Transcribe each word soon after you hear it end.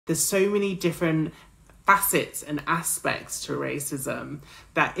There's so many different facets and aspects to racism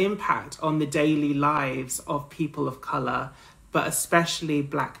that impact on the daily lives of people of colour, but especially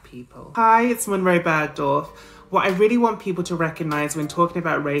Black people. Hi, it's Munroe Bergdorf. What I really want people to recognise when talking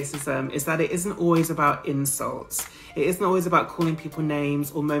about racism is that it isn't always about insults. It isn't always about calling people names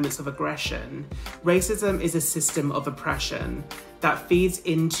or moments of aggression. Racism is a system of oppression that feeds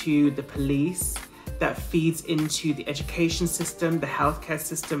into the police, that feeds into the education system, the healthcare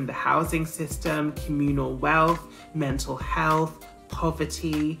system, the housing system, communal wealth, mental health,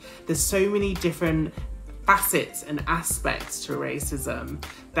 poverty. There's so many different facets and aspects to racism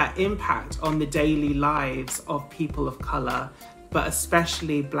that impact on the daily lives of people of colour, but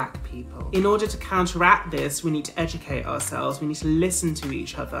especially Black people. In order to counteract this, we need to educate ourselves, we need to listen to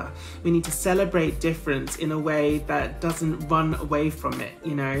each other, we need to celebrate difference in a way that doesn't run away from it,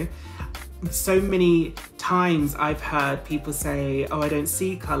 you know? So many times I've heard people say, oh, I don't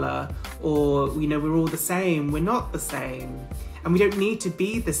see colour, or, you know, we're all the same. We're not the same. And we don't need to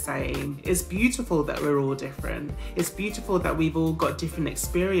be the same. It's beautiful that we're all different. It's beautiful that we've all got different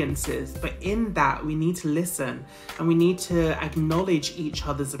experiences, but in that we need to listen and we need to acknowledge each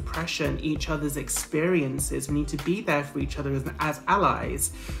other's oppression, each other's experiences. We need to be there for each other as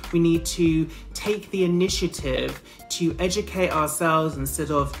allies. We need to take the initiative to educate ourselves instead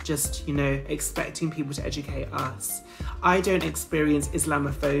of just, you know, expecting people to educate us. I don't experience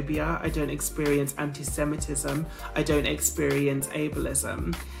Islamophobia. I don't experience anti-Semitism. I don't experience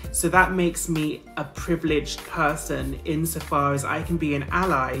ableism. So that makes me a privileged person insofar as I can be an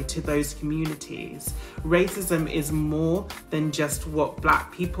ally to those communities. Racism is more than just what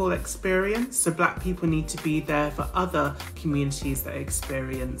Black people experience. So Black people need to be there for other communities that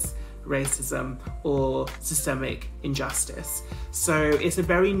experience racism or systemic injustice. So it's a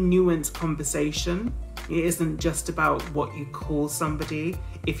very nuanced conversation. It isn't just about what you call somebody,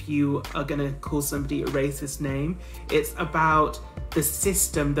 if you are going to call somebody a racist name. It's about the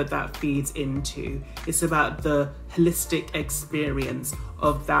system that feeds into. It's about the holistic experience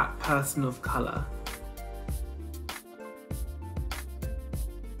of that person of colour.